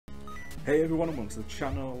Hey everyone and welcome to the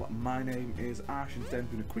channel. My name is Ash and today I'm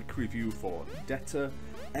doing a quick review for Debtor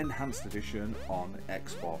Enhanced Edition on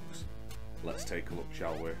Xbox. Let's take a look,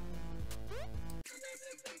 shall we?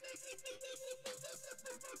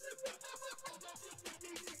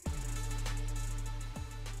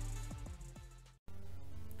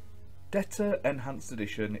 Debtor Enhanced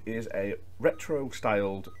Edition is a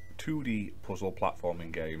retro-styled 2D puzzle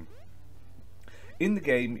platforming game. In the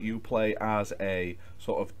game, you play as a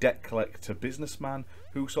sort of debt collector businessman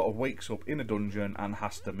who sort of wakes up in a dungeon and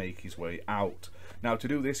has to make his way out. Now, to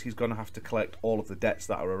do this, he's going to have to collect all of the debts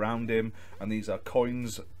that are around him, and these are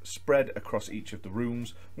coins spread across each of the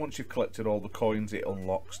rooms. Once you've collected all the coins, it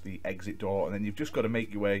unlocks the exit door, and then you've just got to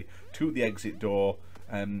make your way to the exit door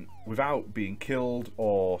without being killed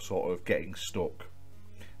or sort of getting stuck.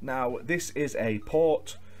 Now, this is a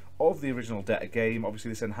port of the original Debtor game.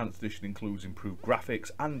 Obviously this enhanced edition includes improved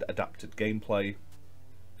graphics and adapted gameplay.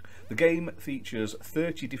 The game features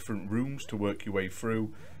 30 different rooms to work your way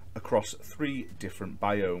through across 3 different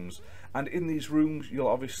biomes, and in these rooms you'll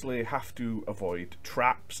obviously have to avoid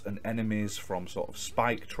traps and enemies, from sort of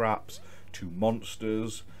spike traps to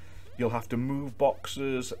monsters. You'll have to move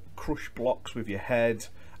boxes, crush blocks with your head,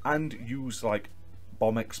 and use like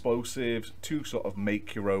bomb explosives to sort of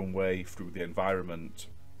make your own way through the environment.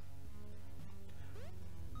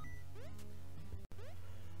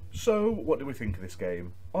 So, what do we think of this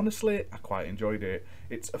game? Honestly, I quite enjoyed it.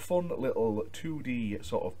 It's a fun little 2D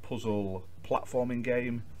sort of puzzle platforming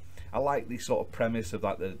game. I like the sort of premise of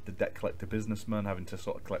like the debt collector businessman having to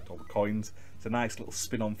sort of collect all the coins. It's a nice little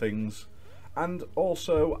spin on things. And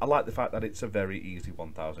also, I like the fact that it's a very easy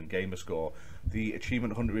 1000 gamer score. The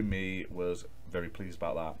achievement hunter in me was very pleased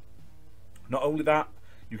about that. Not only that,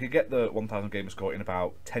 you can get the 1000 gamer score in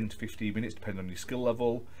about 10 to 15 minutes depending on your skill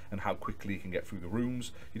level and how quickly you can get through the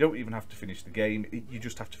rooms. You don't even have to finish the game, you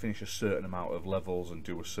just have to finish a certain amount of levels and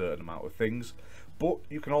do a certain amount of things. But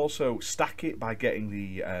you can also stack it by getting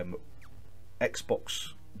the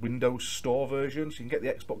Xbox Windows Store version, so you can get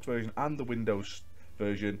the Xbox version and the Windows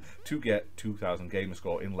version to get 2000 gamer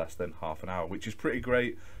score in less than half an hour, which is pretty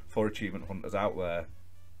great for achievement hunters out there.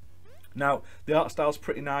 Now, the art style's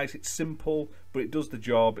pretty nice, it's simple, but it does the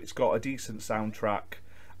job. It's got a decent soundtrack,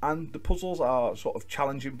 and the puzzles are sort of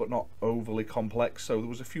challenging but not overly complex, so there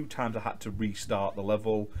was a few times I had to restart the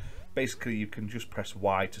level. Basically, you can just press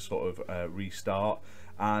Y to sort of restart,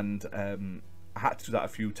 and I had to do that a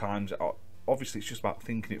few times. Obviously, it's just about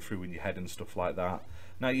thinking it through in your head and stuff like that.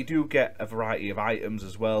 Now, you do get a variety of items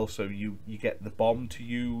as well, so you get the bomb to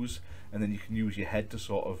use, and then you can use your head to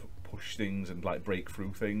sort of push things and like break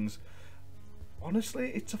through things.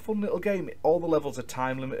 Honestly, it's a fun little game. All the levels are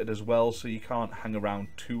time limited as well, so you can't hang around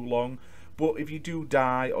too long. But if you do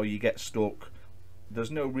die or you get stuck, there's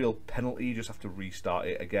no real penalty, you just have to restart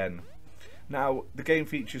it again. Now, the game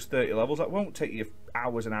features 30 levels. That won't take you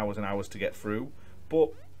hours and hours and hours to get through,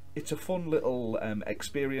 but it's a fun little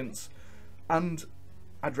experience, and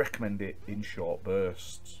I'd recommend it in short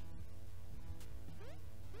bursts.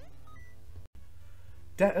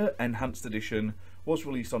 Debtor Enhanced Edition was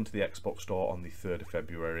released onto the Xbox Store on the 3rd of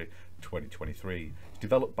February 2023. It's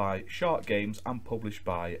developed by Shark Games and published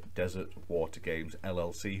by Desert Water Games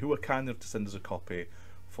LLC, who are kind enough to send us a copy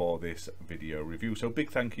for this video review, so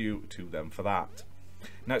big thank you to them for that.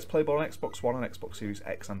 Now, it's playable on Xbox One and Xbox Series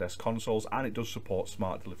X and S consoles, and it does support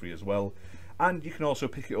smart delivery as well, and you can also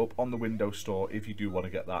pick it up on the Windows Store if you do want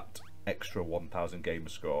to get that extra 1000 gamer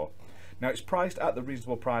score. Now, it's priced at the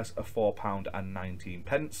reasonable price of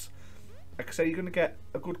 £4.19. Like I say, you're going to get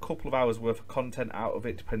a good couple of hours worth of content out of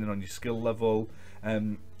it depending on your skill level.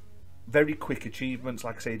 Very quick achievements.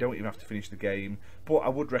 Like I say, you don't even have to finish the game, but I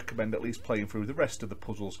would recommend at least playing through the rest of the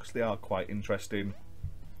puzzles because they are quite interesting.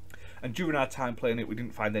 And during our time playing it, we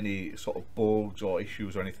didn't find any sort of bugs or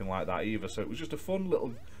issues or anything like that either, so it was just a fun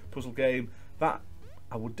little puzzle game that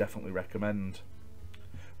I would definitely recommend.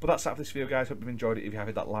 But that's it for this video, guys. Hope you've enjoyed it. If you have,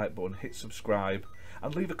 hit that like button, hit subscribe,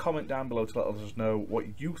 and leave a comment down below to let us know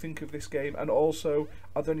what you think of this game. And also,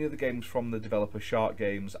 are there any other games from the developer Shark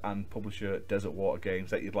Games and publisher Desert Water Games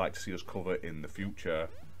that you'd like to see us cover in the future?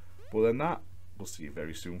 But other than that, we'll see you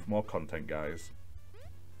very soon for more content, guys.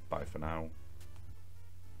 Bye for now.